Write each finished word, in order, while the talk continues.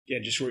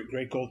again, just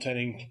great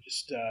goaltending.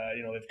 Just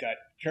they've got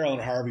Carolyn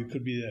Harvey,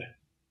 could be the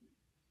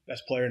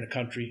best player in the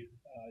country,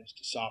 just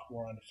a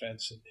sophomore on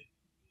defense, and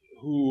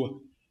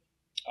who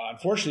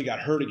unfortunately got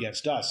hurt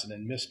against us and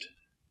then missed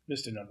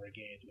a number of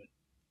games. But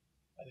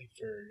I think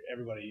for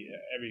everybody,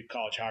 every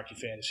college hockey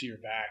fan to see her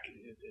back,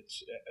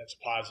 that's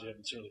a positive,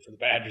 and certainly for the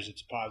Badgers,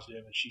 it's a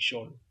positive. And she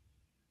showed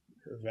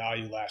her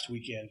value last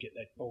weekend, getting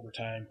that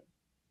overtime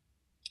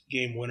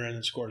game winner, and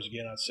then scores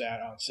again on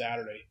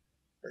Saturday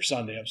or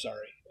Sunday. I'm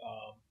sorry.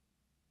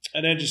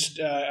 And then just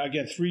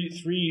again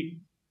three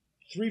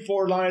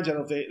forward lines. I don't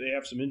know if they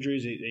have some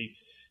injuries. They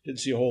didn't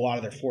see a whole lot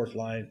of their fourth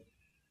line,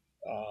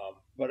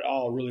 but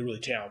all really, really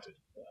talented.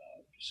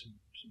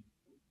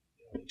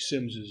 I think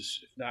Sims is,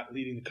 if not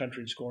leading the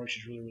country in scoring,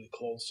 she's really, really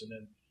close. And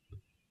then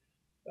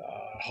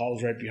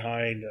Hall's right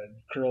behind,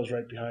 Curl's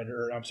right behind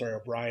her. I'm sorry,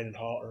 O'Brien and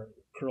Hall or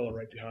Curl are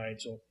right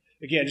behind. So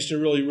again, just a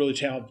really, really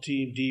talented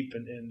team, deep,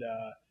 and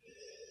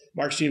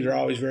Mark's teams are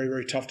always very,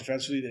 very tough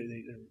defensively.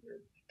 They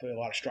play a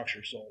lot of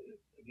structure. So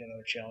again,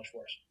 another challenge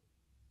for us.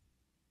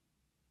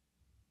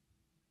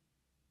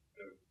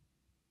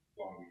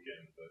 Long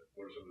weekend, but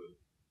what are some of the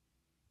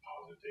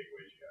positive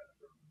takeaways you got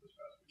from this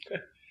past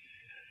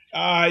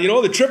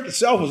weekend? The trip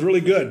itself was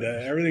really good.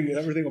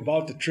 Everything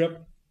about the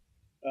trip.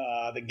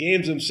 The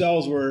games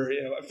themselves were,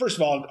 first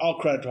of all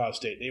credit to Ohio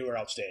State. They were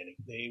outstanding.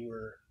 They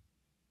were,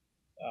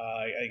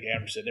 like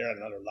Amber said, they're at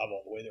another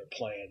level the way they were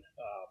playing.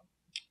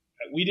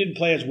 We didn't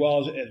play as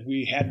well as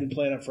we had been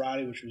playing on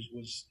Friday, which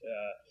was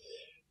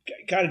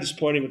kind of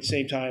disappointing. But at the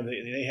same time,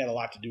 they had a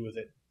lot to do with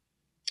it.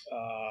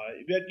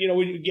 But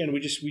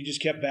we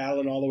just kept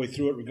battling all the way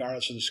through it,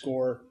 regardless of the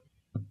score.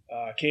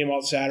 Came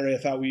out Saturday. I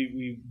thought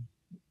we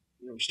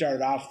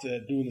started off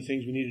doing the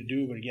things we needed to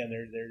do, but again,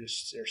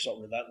 they're so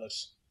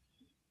relentless.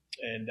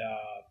 And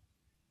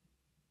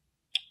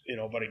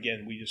but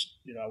again,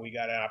 we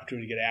got an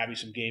opportunity to get Abby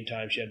some game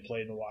time. She hadn't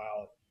played in a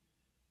while.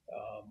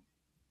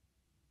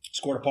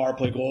 Scored a power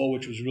play goal,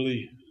 which was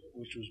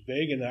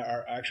big, and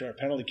our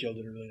penalty kill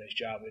did a really nice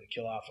job. We had to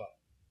kill off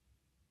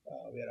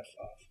we had a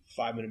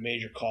 5-minute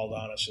major called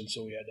on us, and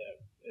so we had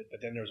to.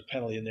 But then there was a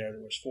penalty in there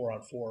that was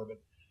 4-on-4. But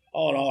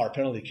all in all, our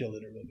penalty kill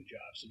did a really good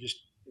job. So just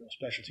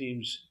special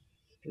teams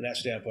from that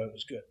standpoint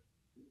was good.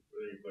 Were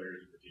there any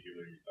players in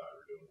particular you thought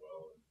were doing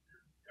well, and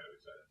you're kind of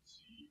excited to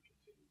see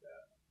continue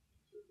that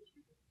this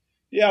weekend?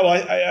 Yeah, well,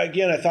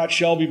 I thought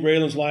Shelby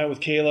Braylon's line with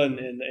Kayla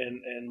and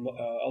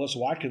Alyssa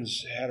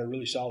Watkins had a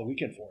really solid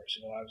weekend for us.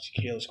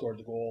 Obviously Kayla scored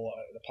the goal,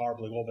 the power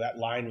play goal, but that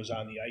line was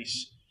on the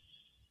ice.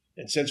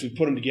 And since we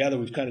put them together,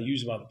 we've kind of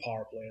used them on the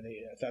power play. And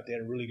I thought they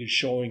had a really good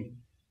showing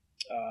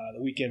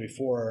the weekend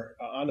before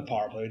on the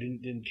power play. We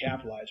didn't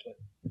capitalize, but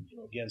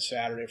again,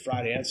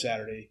 Friday and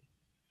Saturday,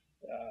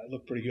 it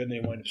looked pretty good, and they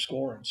wound up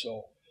scoring.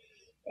 So,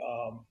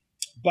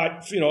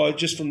 but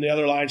just from the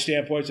other line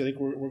standpoints, I think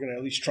we're going to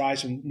at least try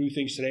some new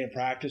things today in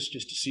practice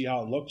just to see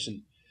how it looks.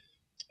 And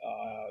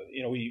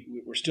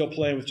we're still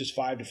playing with just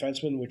 5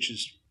 defensemen, which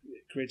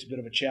creates a bit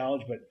of a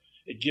challenge, but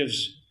it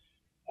gives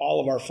all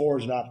of our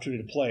forwards an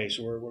opportunity to play.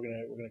 So we're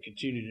going to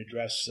continue to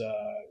address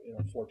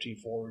 14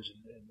 forwards,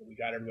 and we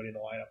got everybody in the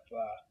lineup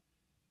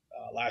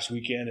last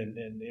weekend.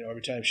 And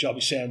every time Shelby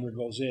Sandberg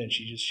goes in,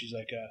 she's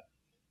like a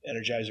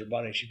Energizer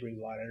bunny. She brings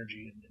a lot of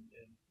energy and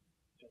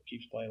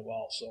keeps playing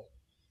well. So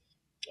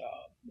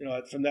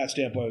from that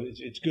standpoint,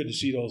 it's good to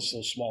see those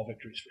small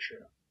victories for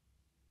sure.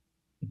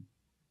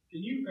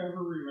 Can you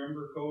ever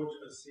remember, Coach,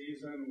 a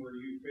season where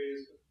you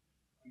faced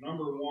a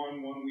number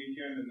one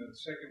weekend, and then the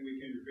second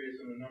weekend you're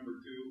facing a number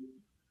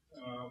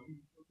 2,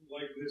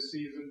 like this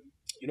season?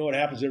 You know what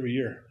happens every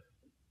year?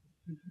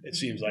 It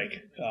seems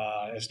like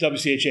it's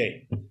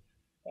WCHA.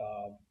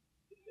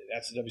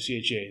 That's the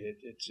WCHA.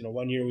 It's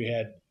 1 year we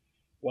had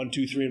 1,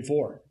 2, 3, and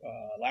 4.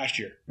 Last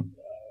year, it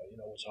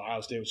was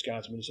Ohio State,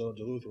 Wisconsin, Minnesota,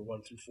 Duluth were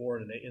 1 through 4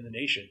 in the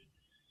nation.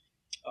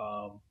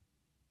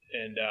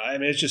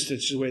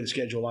 It's the way the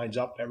schedule lines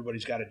up.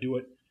 Everybody's got to do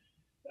it.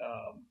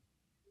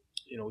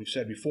 We've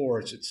said before,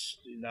 it's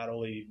not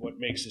only what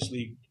makes this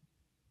league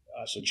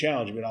so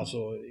challenging, but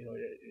also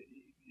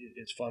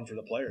it's fun for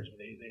the players.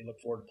 They look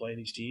forward to playing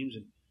these teams,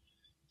 and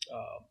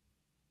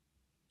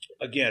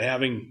again,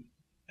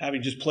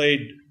 having just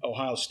played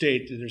Ohio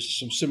State, there's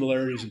some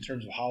similarities in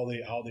terms of how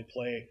they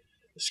play.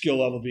 The skill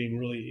level being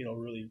really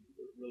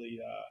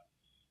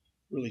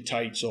really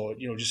tight. So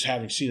just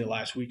having seen it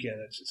last weekend,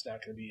 it's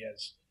not going to be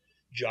as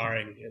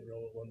jarring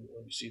when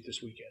we see it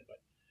this weekend. But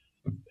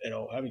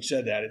having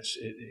said that,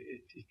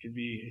 it can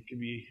be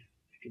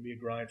a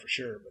grind for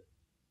sure. But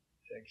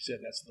like you said,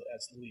 that's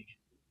the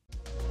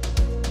league.